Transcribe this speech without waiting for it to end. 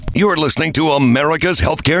You're listening to America's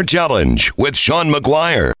Healthcare Challenge with Sean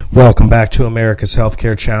McGuire. Welcome back to America's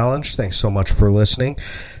Healthcare Challenge. Thanks so much for listening.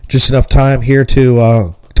 Just enough time here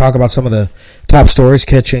to talk about some of the top stories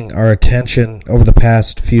catching our attention over the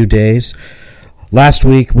past few days. Last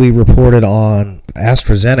week, we reported on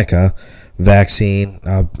AstraZeneca vaccine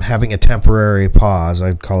having a temporary pause.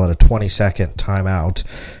 I'd call it a 20-second timeout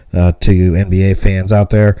to you NBA fans out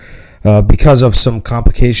there. Because of some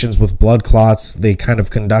complications with blood clots, they kind of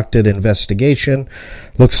conducted investigation.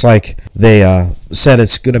 Looks like they said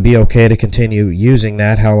it's going to be okay to continue using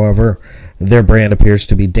that. However, their brand appears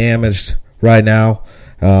to be damaged right now.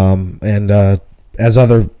 And as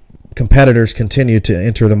other competitors continue to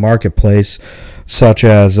enter the marketplace, such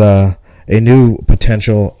as a new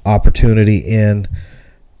potential opportunity in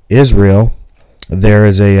Israel, there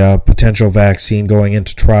is a potential vaccine going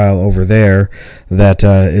into trial over there that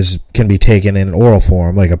can be taken in oral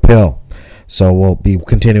form, like a pill. So we'll be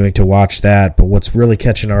continuing to watch that. But what's really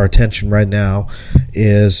catching our attention right now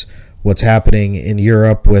is what's happening in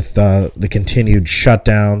Europe with the continued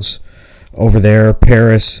shutdowns over there.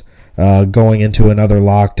 Paris going into another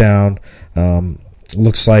lockdown.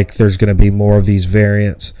 Looks like there's going to be more of these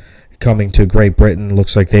variants coming to Great Britain.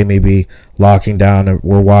 Looks like they may be locking down, and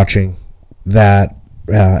we're watching that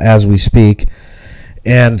as we speak.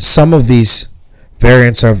 And some of these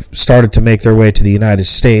variants have started to make their way to the United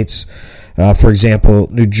States. For example,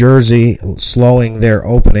 New Jersey slowing their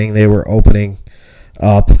opening. They were opening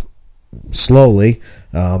up slowly,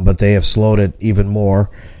 but they have slowed it even more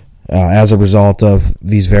as a result of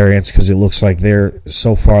these variants, because it looks like they're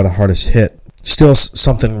so far the hardest hit. Still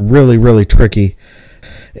something really, really tricky.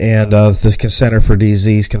 And the Center for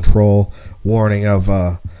Disease Control warning of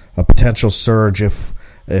a potential surge if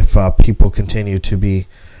people continue to be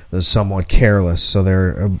somewhat careless. So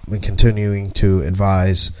they're continuing to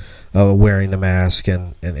advise wearing the mask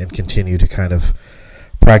and continue to kind of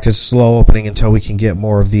practice slow opening until we can get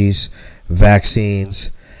more of these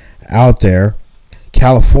vaccines out there.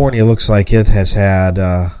 California looks like it has had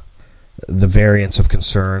the variants of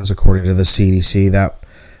concerns, according to the CDC. That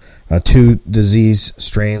two disease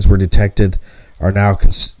strains were detected are now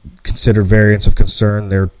considered variants of concern.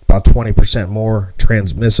 They're about 20% more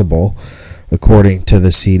transmissible, according to the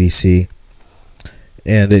CDC.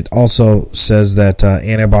 And it also says that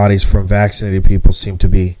antibodies from vaccinated people seem to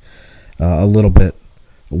be a little bit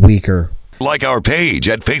weaker. Like our page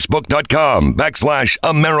at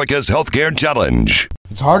facebook.com/America's Healthcare Challenge.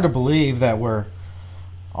 It's hard to believe that we're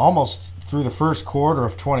almost through the first quarter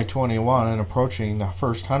of 2021 and approaching the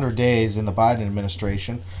first 100 days in the Biden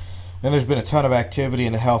administration. And there's been a ton of activity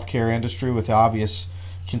in the healthcare industry with the obvious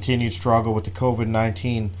continued struggle with the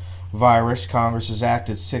COVID-19 virus. Congress has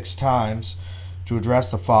acted 6 times to address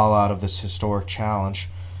the fallout of this historic challenge.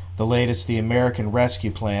 The latest, the American Rescue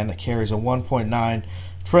Plan, that carries a $1.9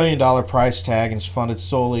 trillion price tag and is funded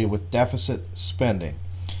solely with deficit spending.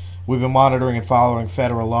 We've been monitoring and following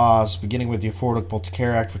federal laws, beginning with the Affordable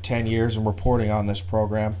Care Act for 10 years and reporting on this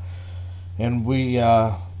program. And we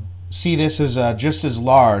see this as just as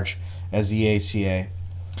large as the ACA.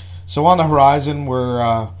 So on the horizon,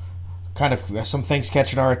 we're kind of some things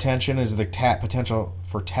catching our attention is the potential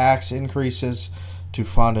for tax increases to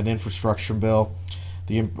fund an infrastructure bill.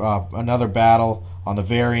 Another battle on the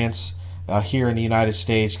variants here in the United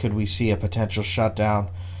States. Could we see a potential shutdown?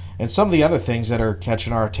 And some of the other things that are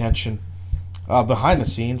catching our attention behind the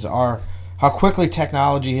scenes are how quickly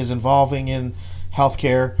technology is evolving in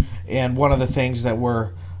healthcare. And one of the things that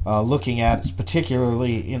we're looking at is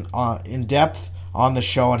particularly in depth on the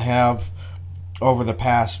show and have over the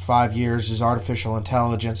past 5 years is artificial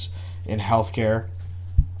intelligence in healthcare.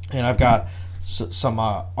 And I've got some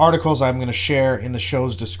articles I'm going to share in the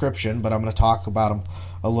show's description, but I'm going to talk about them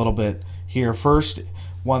a little bit here. First,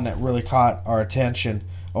 one that really caught our attention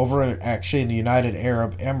over in the United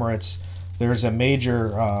Arab Emirates. There's a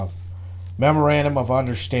major memorandum of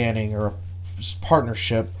understanding or a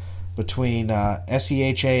partnership between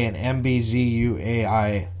SEHA and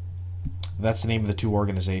MBZUAI. That's the name of the two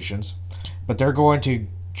organizations. But they're going to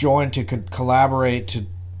join to collaborate to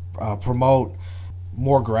promote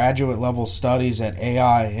more graduate level studies at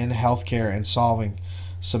AI in healthcare and solving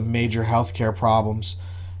some major healthcare problems.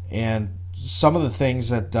 And some of the things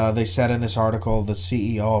that they said in this article, the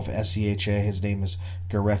CEO of SEHA, his name is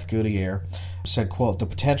Gareth Goodyear, said, quote, "The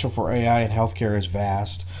potential for AI in healthcare is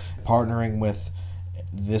vast. Partnering with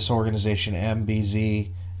this organization,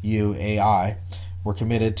 MBZUAI, we're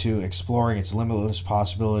committed to exploring its limitless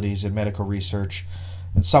possibilities in medical research."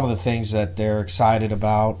 And some of the things that they're excited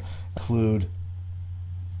about include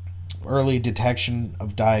early detection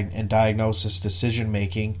of and diagnosis decision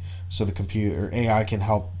making, so the computer AI can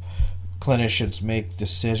help clinicians make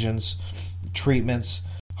decisions, treatments.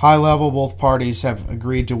 High level, both parties have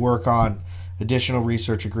agreed to work on additional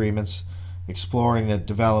research agreements exploring the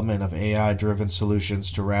development of AI-driven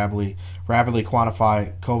solutions to rapidly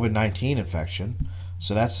quantify COVID-19 infection.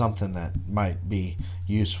 So that's something that might be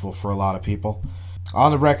useful for a lot of people.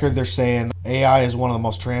 On the record, they're saying AI is one of the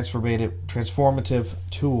most transformative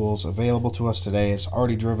tools available to us today. It's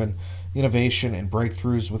already driven innovation and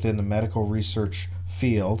breakthroughs within the medical research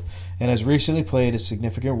field and has recently played a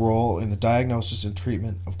significant role in the diagnosis and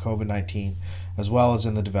treatment of COVID-19, as well as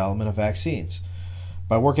in the development of vaccines.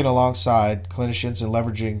 By working alongside clinicians and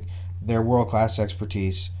leveraging their world-class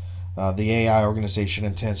expertise, the AI organization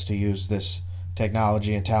intends to use this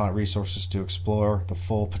technology and talent resources to explore the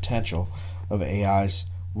full potential of AI's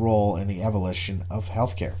role in the evolution of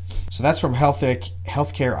healthcare. So that's from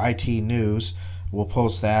Healthcare IT News. We'll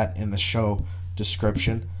post that in the show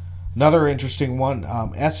description. Another interesting one,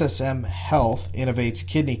 SSM Health innovates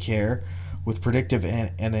kidney care with predictive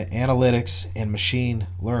analytics and machine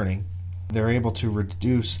learning. They're able to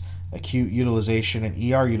reduce acute utilization and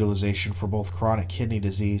ER utilization for both chronic kidney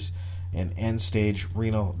disease and end-stage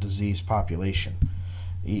renal disease population.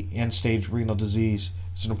 End-stage renal disease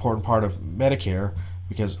is an important part of Medicare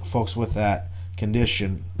because folks with that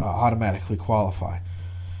condition automatically qualify.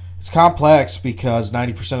 It's complex because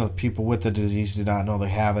 90% of the people with the disease do not know they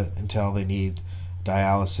have it until they need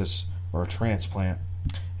dialysis or a transplant.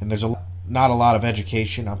 And there's not a lot of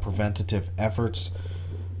education on preventative efforts,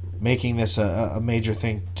 making this a major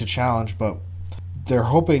thing to challenge, but they're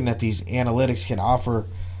hoping that these analytics can offer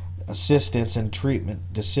assistance in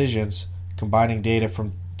treatment decisions, combining data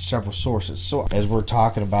from several sources. So as we're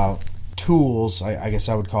talking about tools, I guess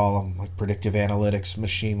I would call them like predictive analytics,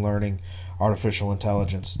 machine learning, artificial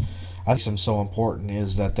intelligence. I think what's so important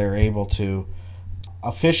is that they're able to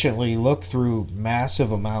efficiently look through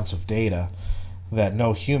massive amounts of data that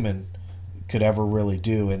no human could ever really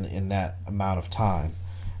do in that amount of time.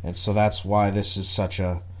 And so that's why this is such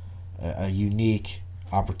a unique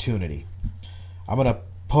opportunity. I'm going to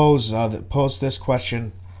post this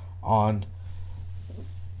question on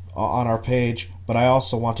our page, but I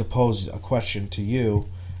also want to pose a question to you.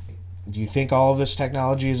 Do you think all of this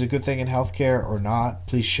technology is a good thing in healthcare or not?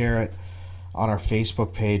 Please share it on our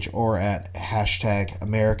Facebook page or at hashtag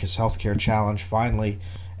America's Healthcare Challenge. Finally,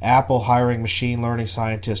 Apple hiring machine learning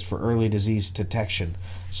scientists for early disease detection.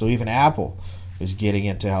 So even Apple is getting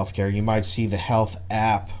into healthcare. You might see the health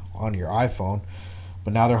app on your iPhone,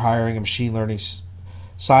 but now they're hiring a machine learning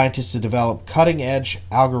scientists to develop cutting-edge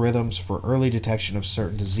algorithms for early detection of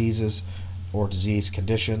certain diseases or disease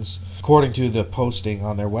conditions, according to the posting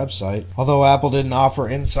on their website. Although Apple didn't offer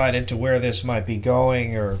insight into where this might be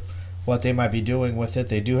going or what they might be doing with it,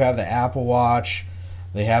 they do have the Apple Watch,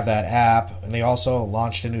 they have that app, and they also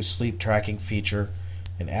launched a new sleep tracking feature,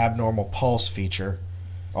 an abnormal pulse feature.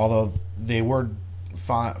 Although they were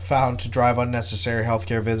found to drive unnecessary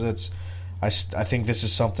healthcare visits, I think this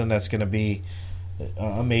is something that's going to be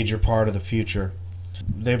a major part of the future.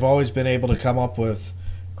 They've always been able to come up with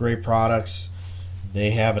great products.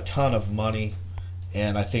 They have a ton of money,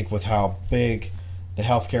 and I think with how big the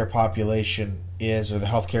healthcare population is, or the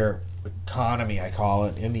healthcare economy, I call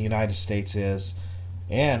it, in the United States is,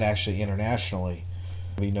 and actually internationally,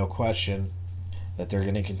 there'll be no question that they're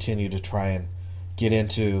going to continue to try and get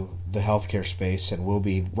into the healthcare space, and we'll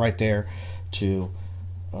be right there to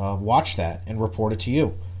watch that and report it to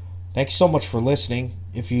you. Thanks so much for listening.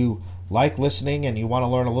 If you like listening and you want to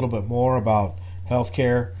learn a little bit more about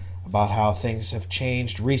healthcare, about how things have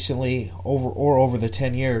changed recently over the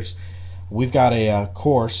 10 years, we've got a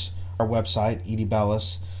course, our website,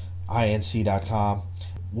 edbellisinc.com.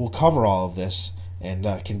 We'll cover all of this and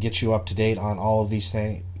can get you up to date on all of these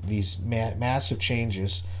massive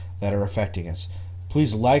changes that are affecting us.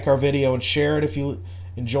 Please like our video and share it if you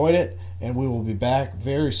enjoyed it, and we will be back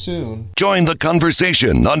very soon. Join the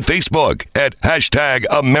conversation on Facebook at hashtag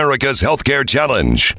America's Healthcare Challenge.